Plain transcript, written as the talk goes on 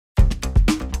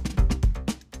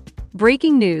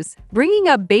Breaking news. Bringing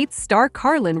Up Bates star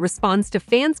Carlin responds to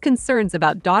fans' concerns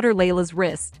about daughter Layla's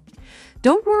wrist.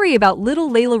 Don't worry about little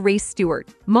Layla Race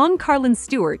Stewart. Mom Carlin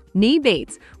Stewart, née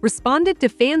Bates, responded to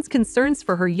fans' concerns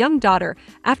for her young daughter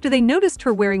after they noticed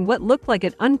her wearing what looked like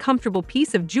an uncomfortable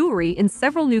piece of jewelry in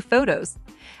several new photos.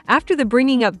 After the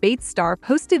Bringing Up Bates star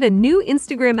posted a new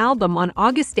Instagram album on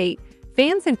August 8,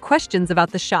 fans had questions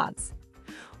about the shots.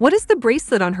 What is the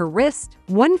bracelet on her wrist?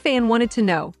 One fan wanted to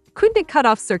know. Couldn't it cut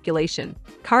off circulation?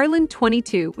 Carlin,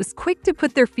 22, was quick to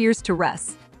put their fears to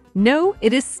rest. No,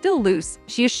 it is still loose,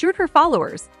 she assured her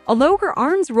followers, although her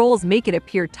arms rolls make it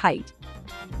appear tight.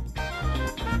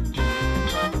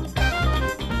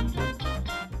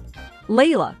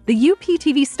 Layla, the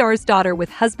UPTV star's daughter with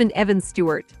husband Evan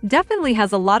Stewart, definitely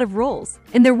has a lot of roles,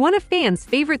 and they're one of fans'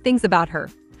 favorite things about her.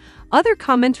 Other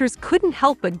commenters couldn't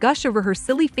help but gush over her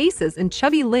silly faces and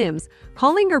chubby limbs,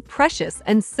 calling her precious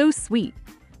and so sweet.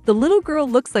 The little girl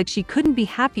looks like she couldn't be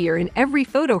happier in every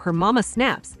photo her mama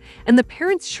snaps, and the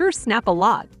parents sure snap a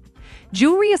lot.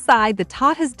 Jewelry aside, the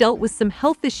tot has dealt with some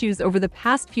health issues over the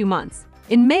past few months.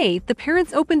 In May, the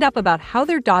parents opened up about how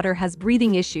their daughter has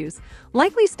breathing issues,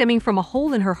 likely stemming from a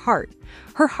hole in her heart.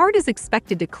 Her heart is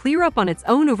expected to clear up on its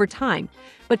own over time,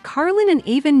 but Carlin and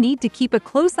Evan need to keep a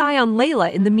close eye on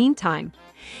Layla in the meantime.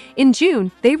 In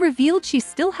June, they revealed she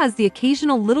still has the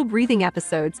occasional little breathing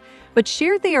episodes, but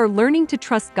shared they are learning to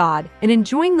trust God and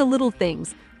enjoying the little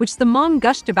things, which the mom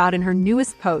gushed about in her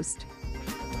newest post.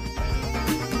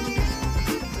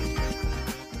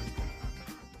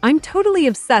 I'm totally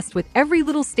obsessed with every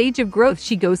little stage of growth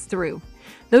she goes through.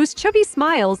 Those chubby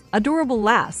smiles, adorable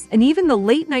laughs, and even the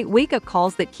late-night wake-up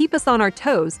calls that keep us on our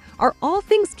toes are all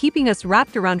things keeping us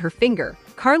wrapped around her finger,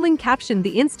 Carlin captioned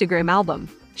the Instagram album.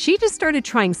 She just started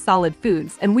trying solid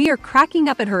foods, and we are cracking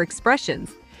up at her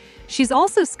expressions. She's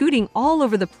also scooting all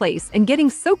over the place and getting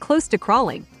so close to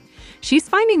crawling. She's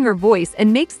finding her voice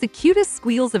and makes the cutest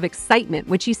squeals of excitement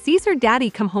when she sees her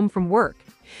daddy come home from work.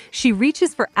 She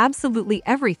reaches for absolutely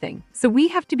everything, so we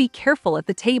have to be careful at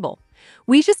the table.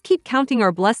 We just keep counting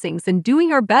our blessings and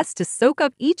doing our best to soak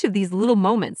up each of these little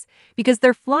moments because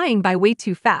they're flying by way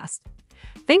too fast.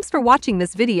 Thanks for watching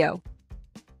this video.